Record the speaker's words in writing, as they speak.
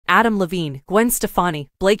Adam Levine, Gwen Stefani,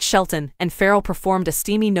 Blake Shelton, and Pharrell performed a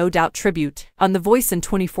steamy No Doubt tribute on The Voice in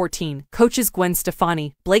 2014. Coaches Gwen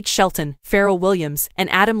Stefani, Blake Shelton, Pharrell Williams, and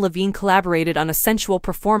Adam Levine collaborated on a sensual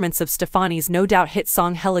performance of Stefani's No Doubt hit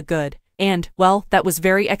song Hella Good. And, well, that was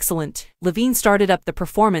very excellent. Levine started up the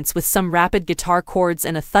performance with some rapid guitar chords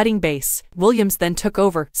and a thudding bass. Williams then took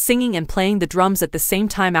over, singing and playing the drums at the same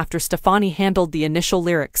time after Stefani handled the initial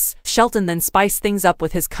lyrics. Shelton then spiced things up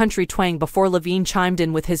with his country twang before Levine chimed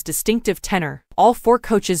in with his distinctive tenor. All four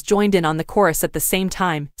coaches joined in on the chorus at the same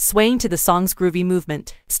time, swaying to the song's groovy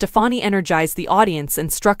movement. Stefani energized the audience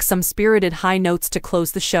and struck some spirited high notes to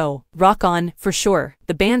close the show. Rock On, for sure.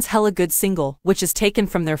 The band's Hella Good single, which is taken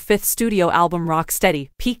from their fifth studio album Rock Steady,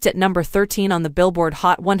 peaked at number 13 on the Billboard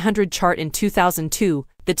Hot 100 chart in 2002.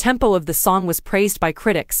 The tempo of the song was praised by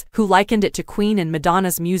critics, who likened it to Queen and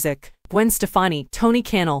Madonna's music. Gwen Stefani, Tony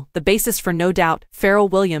Cannell, the bassist for No Doubt, Pharrell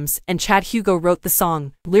Williams, and Chad Hugo wrote the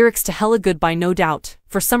song. Lyrics to Hella Good by No Doubt.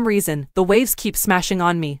 For some reason, the waves keep smashing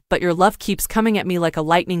on me, but your love keeps coming at me like a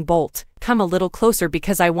lightning bolt. Come a little closer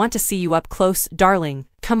because I want to see you up close, darling.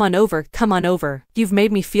 Come on over, come on over. You've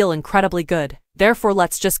made me feel incredibly good. Therefore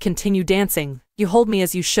let's just continue dancing. You hold me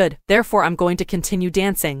as you should, therefore I'm going to continue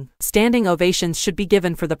dancing. Standing ovations should be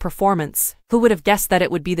given for the performance. Who would have guessed that it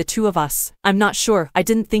would be the two of us? I'm not sure, I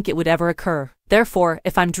didn't think it would ever occur. Therefore,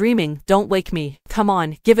 if I'm dreaming, don't wake me. Come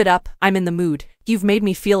on, give it up, I'm in the mood. You've made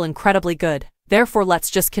me feel incredibly good. Therefore let's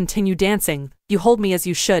just continue dancing. You hold me as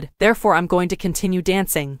you should, therefore I'm going to continue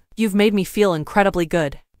dancing. You've made me feel incredibly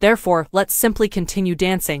good. Therefore, let's simply continue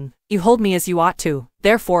dancing. You hold me as you ought to.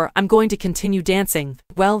 Therefore, I'm going to continue dancing.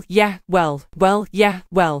 Well, yeah,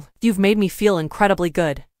 well. You've made me feel incredibly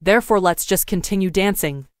good. Therefore, let's just continue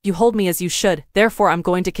dancing. You hold me as you should. Therefore, I'm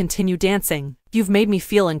going to continue dancing. You've made me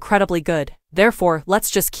feel incredibly good. Therefore, let's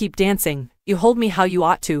just keep dancing. You hold me how you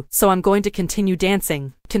ought to, so I'm going to continue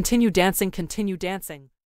dancing. Continue dancing, continue dancing.